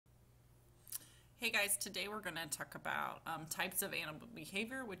Hey guys, today we're going to talk about types of animal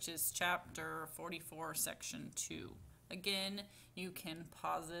behavior, which is chapter 44, section 2. Again, you can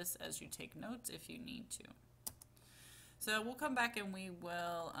pause this as you take notes if you need to. So we'll come back and we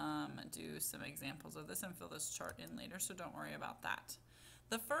will do some examples of this and fill this chart in later, so don't worry about that.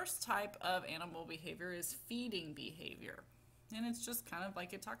 The first type of animal behavior is feeding behavior. And it's just kind of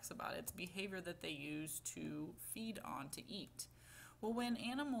like it talks about. It's behavior that they use to feed on, to eat. Well, when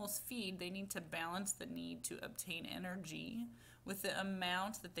animals feed, they need to balance the need to obtain energy with the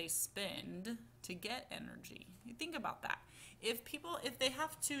amount that they spend to get energy. You think about that. If they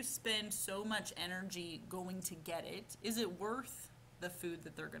have to spend so much energy going to get it, is it worth the food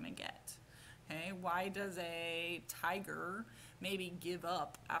that they're going to get? Okay, why does a tiger maybe give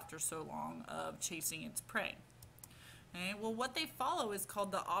up after so long of chasing its prey? Okay, well, what they follow is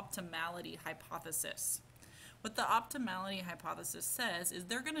called the optimality hypothesis. What the optimality hypothesis says is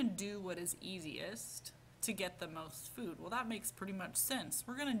they're going to do what is easiest to get the most food. Well, that makes pretty much sense.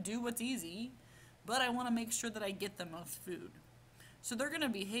 We're going to do what's easy, but I want to make sure that I get the most food. So they're going to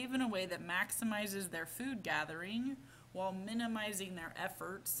behave in a way that maximizes their food gathering while minimizing their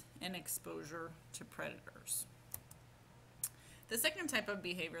efforts and exposure to predators. The second type of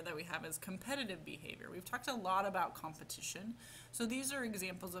behavior that we have is competitive behavior. We've talked a lot about competition. So these are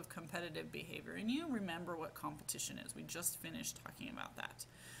examples of competitive behavior. And you remember what competition is. We just finished talking about that.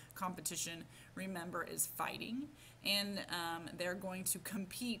 Competition, remember, is fighting. And they're going to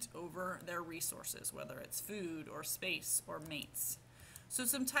compete over their resources, whether it's food or space or mates. So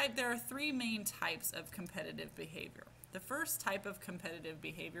there are three main types of competitive behavior. The first type of competitive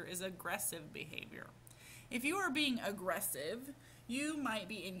behavior is aggressive behavior. If you are being aggressive, you might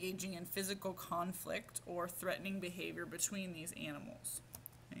be engaging in physical conflict or threatening behavior between these animals.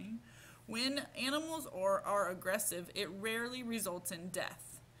 Okay? When animals are aggressive, it rarely results in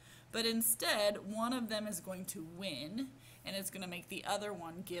death. But instead, one of them is going to win, and it's going to make the other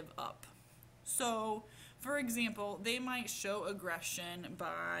one give up. So, for example, they might show aggression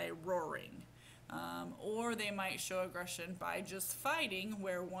by roaring. Or they might show aggression by just fighting,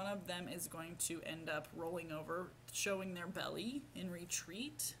 where one of them is going to end up rolling over, showing their belly in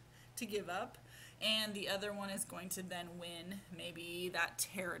retreat to give up, and the other one is going to then win maybe that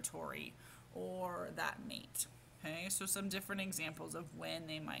territory or that mate. Okay, so some different examples of when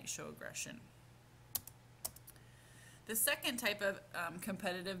they might show aggression. The second type of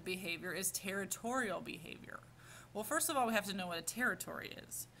competitive behavior is territorial behavior. Well, first of all, we have to know what a territory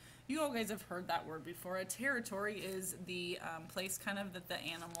is. You all guys have heard that word before. A territory is the place kind of that the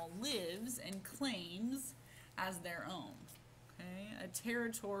animal lives and claims as their own. Okay? A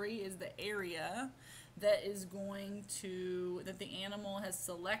territory is the area that the animal has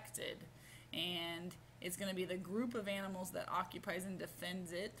selected, and it's going to be the group of animals that occupies and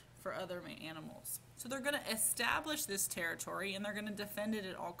defends it for other animals. So they're going to establish this territory and they're going to defend it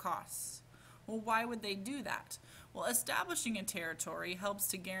at all costs. Well, why would they do that? Well, establishing a territory helps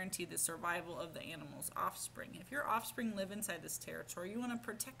to guarantee the survival of the animal's offspring. If your offspring live inside this territory, you want to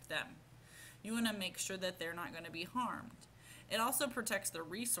protect them. You want to make sure that they're not going to be harmed. It also protects the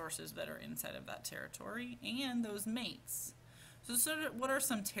resources that are inside of that territory and those mates. So what are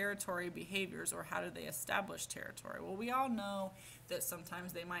some territory behaviors, or how do they establish territory? Well, we all know that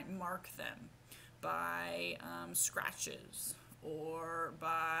sometimes they might mark them by scratches or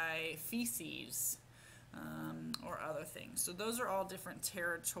by feces or other things. So those are all different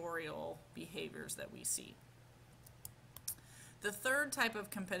territorial behaviors that we see. The third type of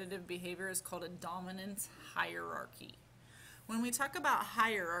competitive behavior is called a dominance hierarchy. When we talk about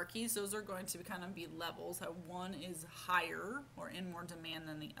hierarchies, those are going to kind of be levels. How one is higher or in more demand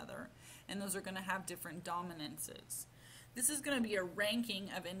than the other, and those are going to have different dominances. This is going to be a ranking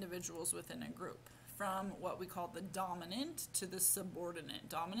of individuals within a group, from what we call the dominant to the subordinate.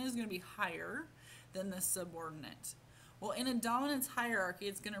 Dominant is going to be higher than the subordinate. Well, in a dominance hierarchy,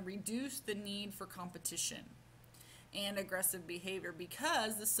 it's going to reduce the need for competition and aggressive behavior,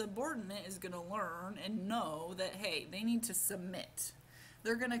 because the subordinate is going to learn and know that, hey, they need to submit.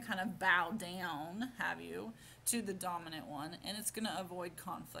 They're going to kind of bow down, to the dominant one, and it's going to avoid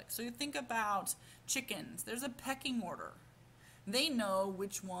conflict. So you think about chickens. There's a pecking order. They know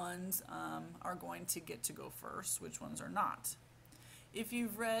which ones are going to get to go first, which ones are not. If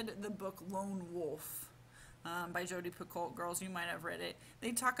you've read the book Lone Wolf by Jodi Picoult, girls, you might have read it.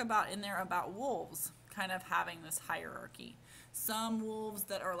 They talk about wolves kind of having this hierarchy. Some wolves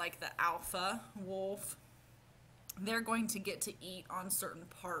that are like the alpha wolf, they're going to get to eat on certain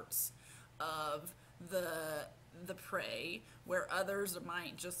parts of the prey, where others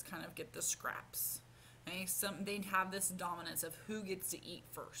might just kind of get the scraps. Okay? They have this dominance of who gets to eat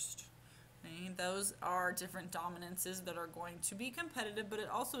first. Okay? Those are different dominances that are going to be competitive, but it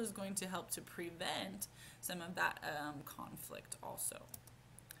also is going to help to prevent some of that conflict also.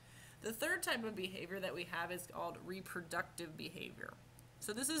 The third type of behavior that we have is called reproductive behavior.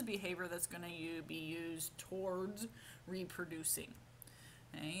 So this is behavior that's going to be used towards reproducing.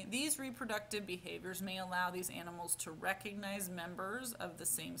 Okay? These reproductive behaviors may allow these animals to recognize members of the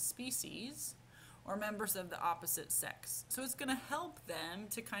same species or members of the opposite sex. So it's going to help them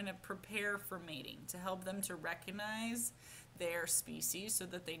to kind of prepare for mating, to help them to recognize their species so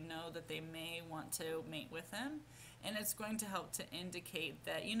that they know that they may want to mate with them. And it's going to help to indicate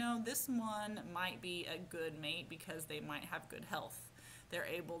that, you know, this one might be a good mate because they might have good health. They're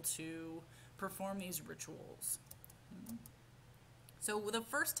able to perform these rituals. So the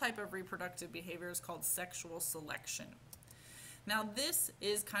first type of reproductive behavior is called sexual selection. Now this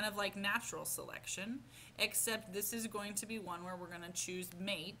is kind of like natural selection, except this is going to be one where we're going to choose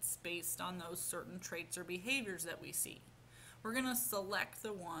mates based on those certain traits or behaviors that we see. We're going to select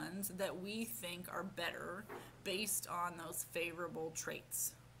the ones that we think are better based on those favorable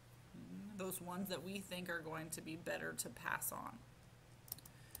traits. Those ones that we think are going to be better to pass on.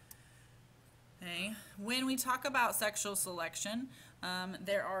 Okay. When we talk about sexual selection,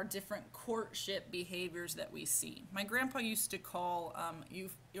 there are different courtship behaviors that we see. My grandpa used to call,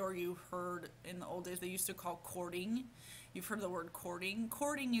 you've heard in the old days, they used to call courting. You've heard the word courting.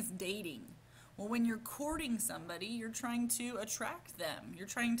 Courting is dating. Well, when you're courting somebody, you're trying to attract them. You're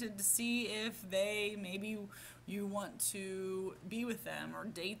trying to see if maybe you want to be with them or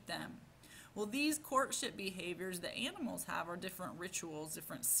date them. Well, these courtship behaviors that animals have are different rituals,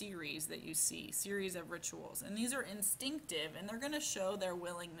 different series that you see, series of rituals. And these are instinctive, and they're going to show their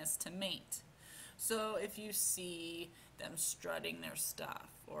willingness to mate. So if you see them strutting their stuff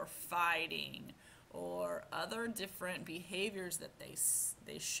or fighting or other different behaviors that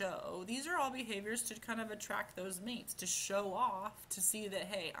they show, these are all behaviors to kind of attract those mates, to show off, to see that,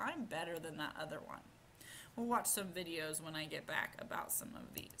 hey, I'm better than that other one. We'll watch some videos when I get back about some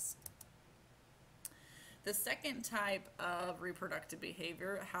of these. The second type of reproductive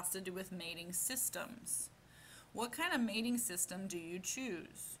behavior has to do with mating systems. What kind of mating system do you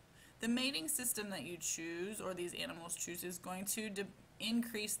choose? The mating system that you choose, or these animals choose, is going to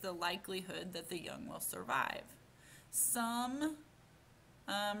increase the likelihood that the young will survive. Some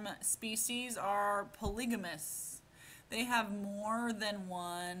species are polygamous. They have more than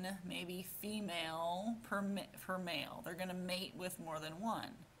one, maybe female per male. They're going to mate with more than one.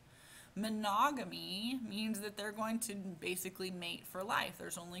 Monogamy means that they're going to basically mate for life. They're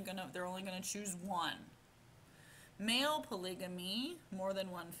only going to choose one. Male polygamy, more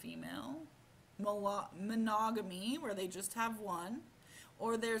than one female. Monogamy, where they just have one.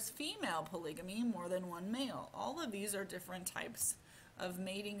 Or there's female polygamy, more than one male. All of these are different types of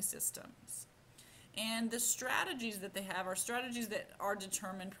mating systems. And the strategies that they have are strategies that are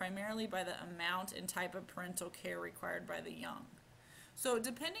determined primarily by the amount and type of parental care required by the young. So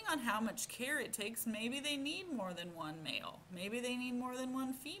depending on how much care it takes, maybe they need more than one male. Maybe they need more than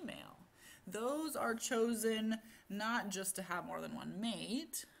one female. Those are chosen not just to have more than one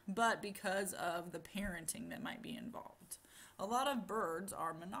mate, but because of the parenting that might be involved. A lot of birds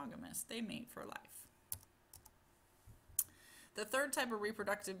are monogamous. They mate for life. The third type of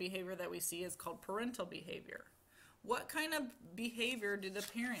reproductive behavior that we see is called parental behavior. What kind of behavior do the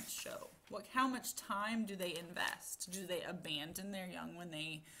parents show? How much time do they invest? Do they abandon their young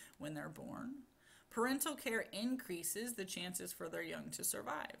when they're born? Parental care increases the chances for their young to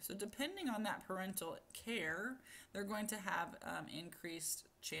survive. So depending on that parental care, they're going to have increased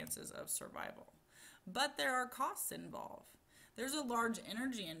chances of survival. But there are costs involved. There's a large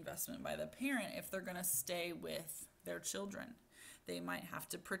energy investment by the parent if they're going to stay with their children. They might have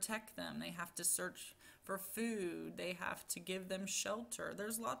to protect them. They have to search for food. They have to give them shelter.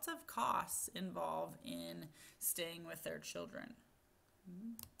 There's lots of costs involved in staying with their children.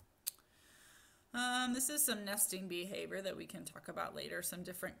 This is some nesting behavior that we can talk about later. Some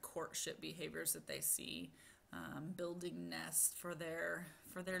different courtship behaviors that they see. Building nests for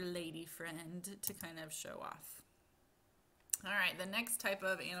their lady friend to kind of show off. All right, the next type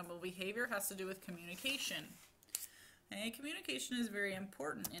of animal behavior has to do with communication. Okay, communication is very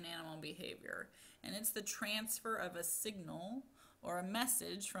important in animal behavior, and it's the transfer of a signal or a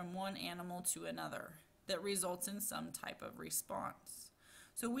message from one animal to another that results in some type of response.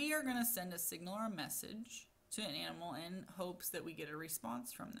 So we are going to send a signal or a message to an animal in hopes that we get a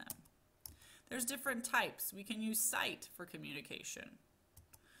response from them. There's different types. We can use sight for communication.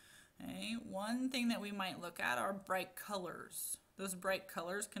 Okay, one thing that we might look at are bright colors. Those bright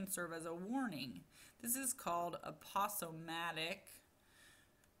colors can serve as a warning. This is called aposematic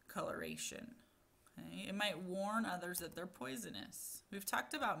color declaration. Okay? It might warn others that they're poisonous. We've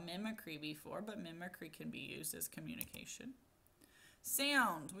talked about mimicry before, but mimicry can be used as communication.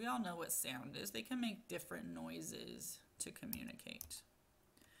 Sound. We all know what sound is. They can make different noises to communicate.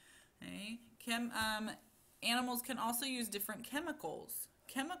 Okay? Animals can also use different chemicals.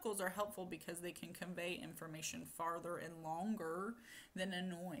 Chemicals are helpful because they can convey information farther and longer than a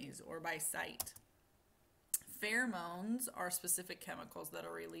noise or by sight. Pheromones are specific chemicals that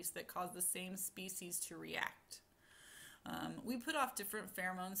are released that cause the same species to react. We put off different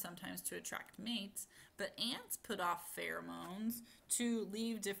pheromones sometimes to attract mates, but ants put off pheromones to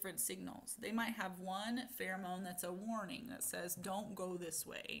leave different signals. They might have one pheromone that's a warning that says, don't go this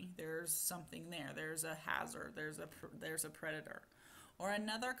way. There's something there. There's a hazard. There's a predator. Or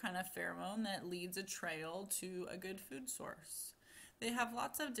another kind of pheromone that leads a trail to a good food source. They have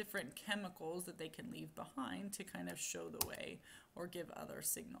lots of different chemicals that they can leave behind to kind of show the way or give other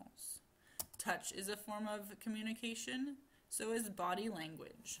signals. Touch is a form of communication, so is body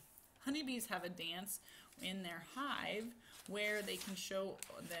language. Honeybees have a dance in their hive where they can show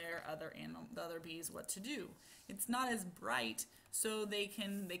the other bees what to do. It's not as bright, so they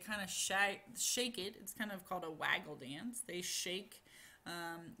kind of shake it. It's kind of called a waggle dance. They shake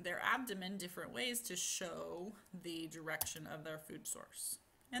their abdomen different ways to show the direction of their food source.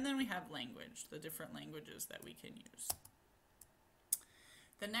 And then we have language, the different languages that we can use.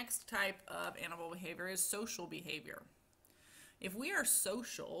 The next type of animal behavior is social behavior. If we are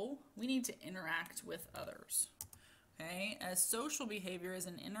social, we need to interact with others. Okay? As social behavior is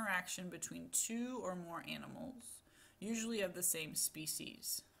an interaction between two or more animals, usually of the same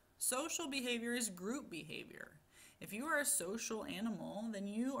species. Social behavior is group behavior. If you are a social animal, then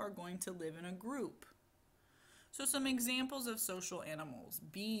you are going to live in a group. So some examples of social animals: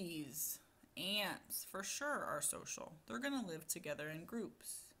 bees, ants for sure are social. They're going to live together in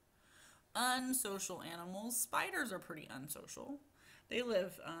groups. Unsocial animals, spiders are pretty unsocial. They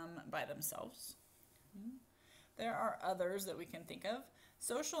live by themselves. There are others that we can think of.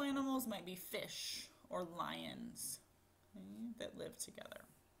 Social animals might be fish or lions that live together.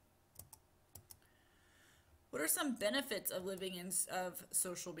 What are some benefits of living of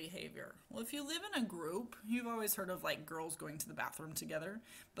social behavior? Well, if you live in a group, you've always heard of like girls going to the bathroom together,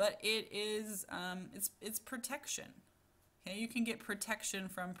 but it is it's protection. Okay, you can get protection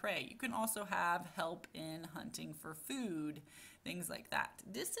from prey. You can also have help in hunting for food, things like that.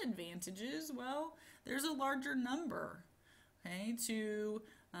 Disadvantages, well, there's a larger number, okay, to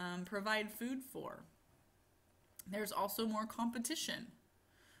provide food for. There's also more competition.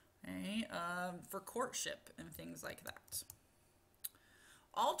 Okay, for courtship and things like that.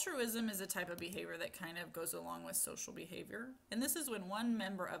 Altruism is a type of behavior that kind of goes along with social behavior. And this is when one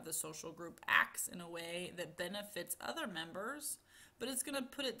member of the social group acts in a way that benefits other members, but it's going to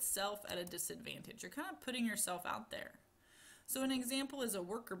put itself at a disadvantage. You're kind of putting yourself out there. So an example is a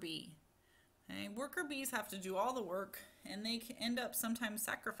worker bee. Okay, worker bees have to do all the work, and they can end up sometimes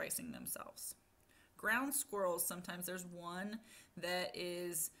sacrificing themselves. Ground squirrels, sometimes there's one that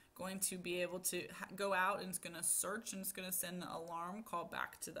is going to be able to go out and it's going to search and it's going to send the alarm call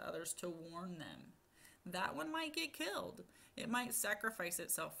back to the others to warn them. That one might get killed. It might sacrifice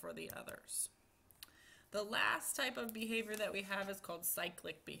itself for the others. The last type of behavior that we have is called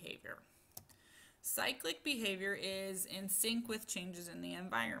cyclic behavior. Cyclic behavior is in sync with changes in the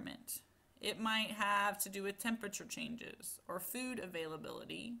environment. It might have to do with temperature changes or food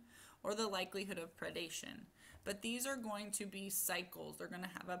availability or the likelihood of predation. But these are going to be cycles. They're going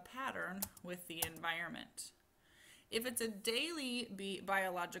to have a pattern with the environment. If it's a daily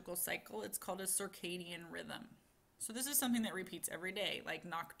biological cycle, it's called a circadian rhythm. So this is something that repeats every day, like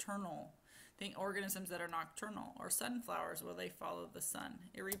nocturnal. Think organisms that are nocturnal, or sunflowers where they follow the sun.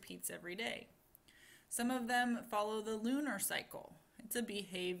 It repeats every day. Some of them follow the lunar cycle. It's a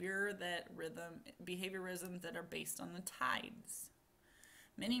behaviorisms that are based on the tides.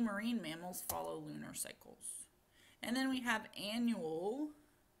 Many marine mammals follow lunar cycles. And then we have annual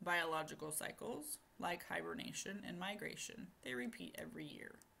biological cycles like hibernation and migration. They repeat every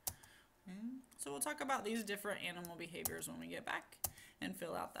year. Okay. So we'll talk about these different animal behaviors when we get back and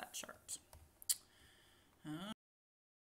fill out that chart.